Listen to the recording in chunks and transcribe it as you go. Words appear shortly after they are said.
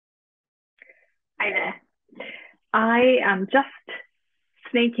Hi there. I am just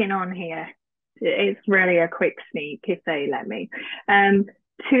sneaking on here. It's really a quick sneak if they let me. Um,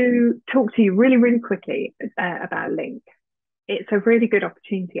 to talk to you really, really quickly about Link. It's a really good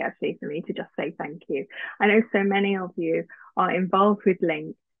opportunity actually for me to just say thank you. I know so many of you are involved with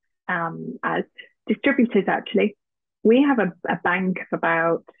Link as distributors actually. We have a bank of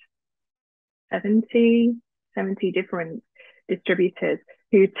about 70, 70 different distributors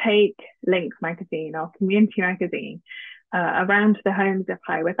who take Link magazine, our community magazine, around the homes of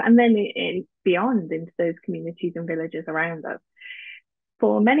Highworth and then beyond into those communities and villages around us.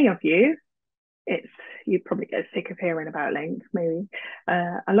 For many of you, it's you probably get sick of hearing about Link, maybe.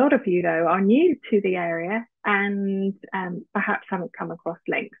 A lot of you, though, are new to the area and perhaps haven't come across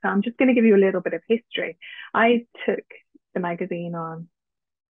Link. So I'm just going to give you a little bit of history. I took the magazine on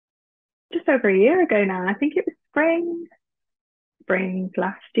just over a year ago now. I think it was spring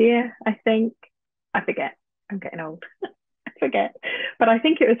last year, I think. I forget. I'm getting old. I forget. But I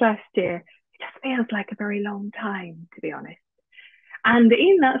think it was last year. It just feels like a very long time, to be honest. And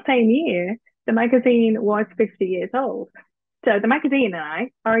in that same year, the magazine was 50 years old. So the magazine and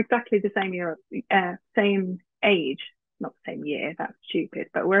I are exactly the same age, not the same year, that's stupid,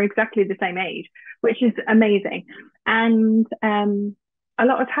 but we're exactly the same age, which is amazing. And a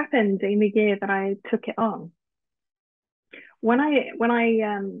lot has happened in the year that I took it on. When I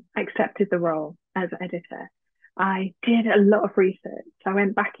accepted the role as editor, I did a lot of research. I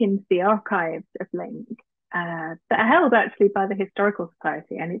went back into the archives of Link that are held actually by the Historical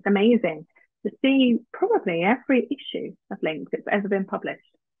Society, and it's amazing to see probably every issue of Link that's ever been published.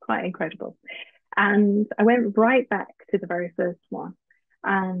 Quite incredible. And I went right back to the very first one,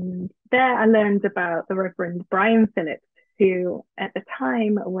 and there I learned about the Reverend Brian Phillips, who at the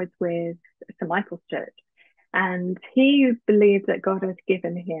time was with St Michael's Church, and he believed that God had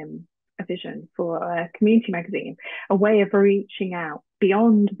given him a vision for a community magazine, a way of reaching out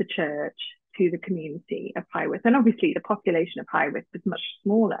beyond the church to the community of Highworth. And obviously, the population of Highworth was much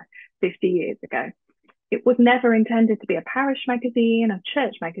smaller 50 years ago. It was never intended to be a parish magazine, a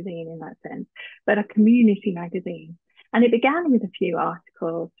church magazine in that sense, but a community magazine. And it began with a few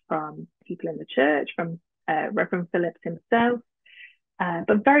articles from people in the church, from Reverend Phillips himself,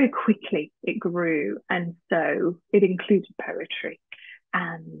 but very quickly it grew. And so it included poetry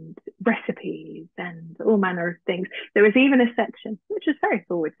and recipes and all manner of things. There was even a section, which is very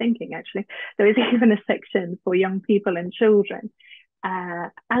forward thinking actually, there was even a section for young people and children,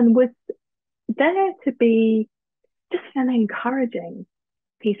 and was there to be just an encouraging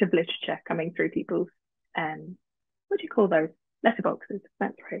piece of literature coming through people's, what do you call those? Letterboxes,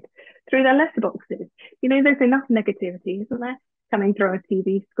 that's right. Through their letterboxes. You know, there's enough negativity, isn't there? Coming through our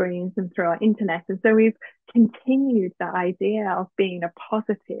TV screens and through our internet. And so we've continued that idea of being a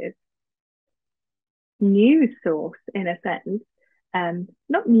positive news source in a sense.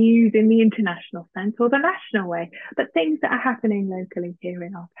 Not news in the international sense or the national way, but things that are happening locally here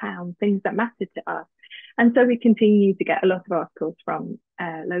in our town, things that matter to us. And so we continue to get a lot of articles from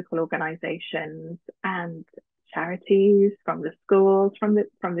local organisations and charities, from the schools, from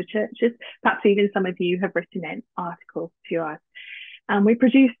the churches. Perhaps even some of you have written in articles to us. And we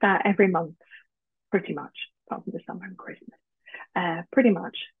produce that every month, pretty much, apart from the summer and Christmas, pretty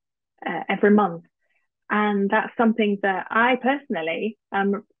much every month. And that's something that I personally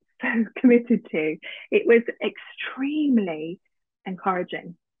am so committed to. It was extremely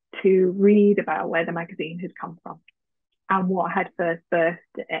encouraging to read about where the magazine had come from and what had first birthed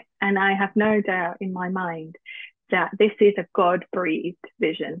it. And I have no doubt in my mind that this is a God breathed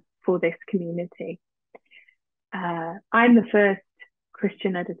vision for this community. I'm the first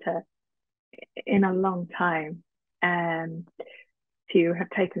Christian editor in a long time to have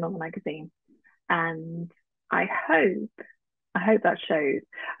taken on the magazine. And I hope that shows.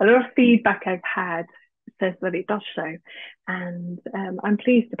 A lot of feedback I've had says that it does show. And I'm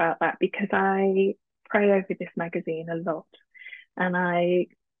pleased about that because I pray over this magazine a lot. And I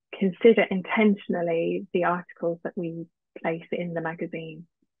consider intentionally the articles that we place in the magazine,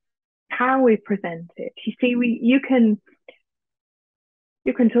 how we present it. You see, you can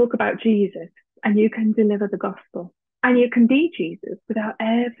talk about Jesus and you can deliver the gospel and you can be Jesus without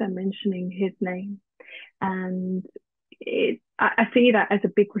ever mentioning his name. And I see that as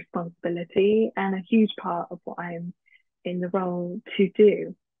a big responsibility and a huge part of what I'm in the role to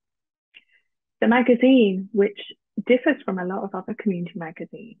do. The magazine, which differs from a lot of other community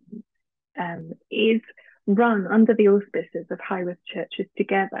magazines, is run under the auspices of Highworth churches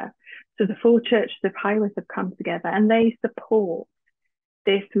together. So the four churches of Highworth have come together and they support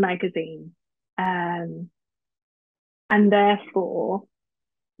this magazine. And therefore,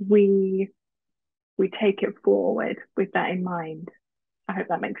 we we take it forward with that in mind. I hope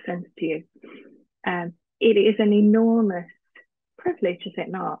that makes sense to you. It is an enormous privilege, is it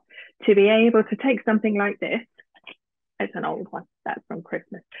not, to be able to take something like this. It's an old one, that's from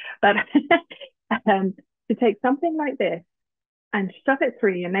Christmas, but to take something like this and shove it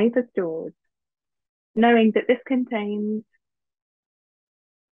through your neighbour's doors, knowing that this contains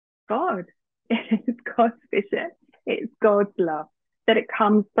God. It's God's vision. It's God's love. That it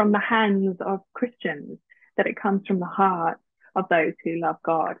comes from the hands of Christians. That it comes from the heart of those who love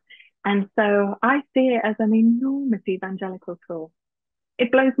God. And so I see it as an enormous evangelical tool.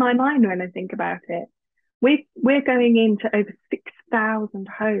 It blows my mind when I think about it. We're going into over 6,000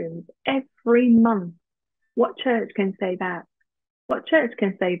 homes every month. What church can say that? What church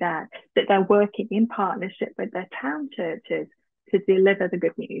can say that they're working in partnership with their town churches to deliver the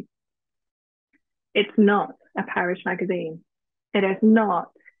good news? It's not a parish magazine. It is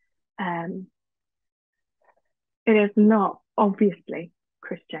not obviously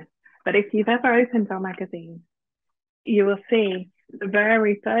Christian. But if you've ever opened our magazine, you will see the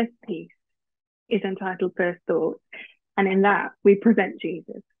very first piece is entitled First Thoughts. And in that, we present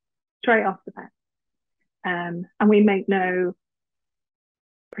Jesus straight off the bat. And we make no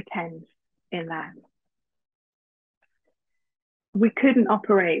pretend in that. We couldn't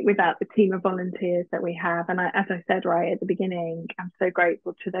operate without the team of volunteers that we have. And as I said right at the beginning, I'm so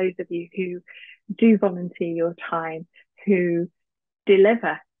grateful to those of you who do volunteer your time, who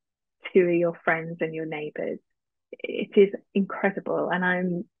deliver to your friends and your neighbours. It is incredible. And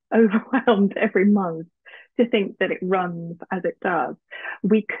I'm overwhelmed every month to think that it runs as it does.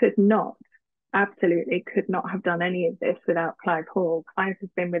 We absolutely could not have done any of this without Clive Hall. Clive has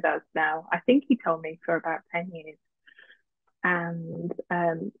been with us now, I think he told me, for about 10 years. And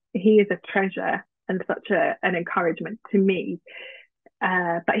he is a treasure and such an encouragement to me.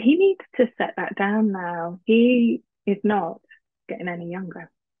 But he needs to set that down now. He is not getting any younger.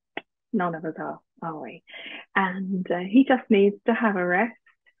 None of us are we? And he just needs to have a rest.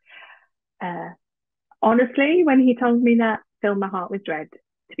 Honestly, when he told me that, filled my heart with dread,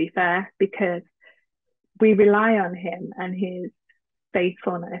 to be fair, because we rely on him and his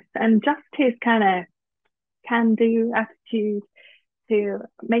faithfulness and just his kind of can-do attitude to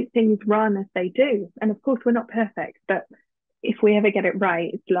make things run as they do. And of course, we're not perfect, but if we ever get it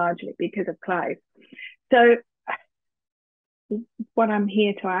right, it's largely because of Clive. So what I'm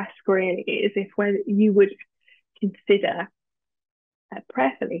here to ask really is if whether you would consider,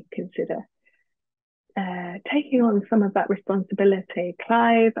 prayerfully consider, taking on some of that responsibility.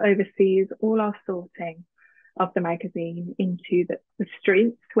 Clive oversees all our sorting of the magazine into the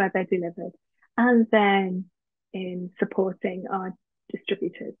streets where they're delivered, and then in supporting our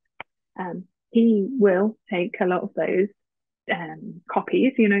distributors. He will take a lot of those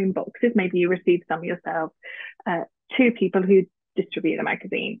copies, in boxes, maybe you receive some yourself, to people who distribute the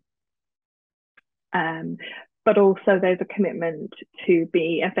magazine. But also there's a commitment to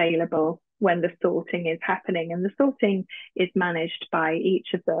be available when the sorting is happening. And the sorting is managed by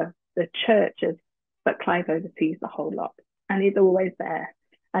each of the churches, but Clive oversees the whole lot and is always there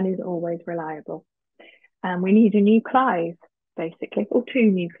and is always reliable. And we need a new Clive, basically, or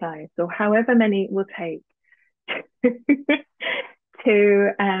two new Clives, or however many it will take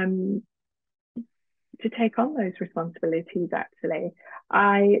to take on those responsibilities. Actually,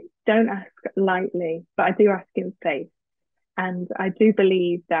 I don't ask lightly, but I do ask in faith. And I do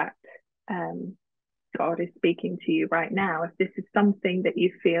believe that God is speaking to you right now. If this is something that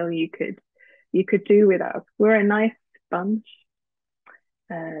you feel you could do with us, we're a nice bunch.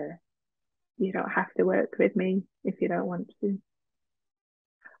 You don't have to work with me if you don't want to.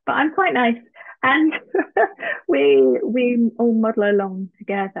 But I'm quite nice, and we all muddle along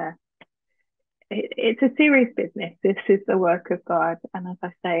together. It's a serious business. This is the work of God, and as I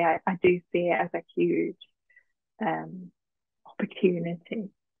say, I do see it as a huge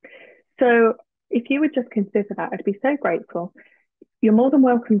opportunity. So if you would just consider that, I'd be so grateful. You're more than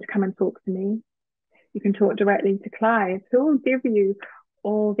welcome to come and talk to me. You can talk directly to Clive, who will give you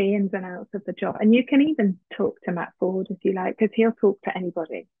all the ins and outs of the job. And you can even talk to Matt Ford if you like, because he'll talk to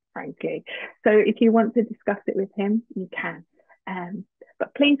anybody, frankly. So if you want to discuss it with him, you can.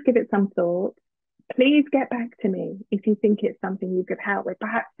 But please give it some thought. Please get back to me if you think it's something you could help with.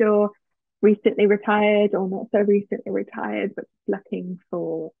 Perhaps you're recently retired or not so recently retired, but looking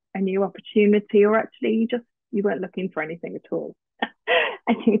for a new opportunity, or actually you weren't looking for anything at all.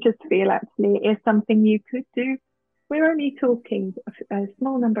 And you just feel actually it is something you could do. We're only talking a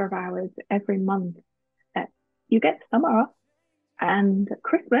small number of hours every month. You get summer off and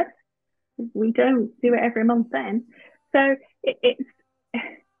Christmas. We don't do it every month then. So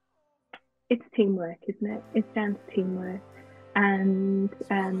it's teamwork, isn't it? It's down to teamwork, and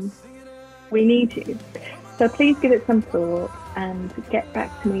we need you. So please give it some thought and get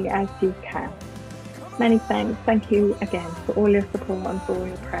back to me as you can. Many thanks. Thank you again for all your support and for all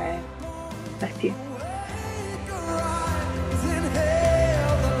your prayers. Bless you.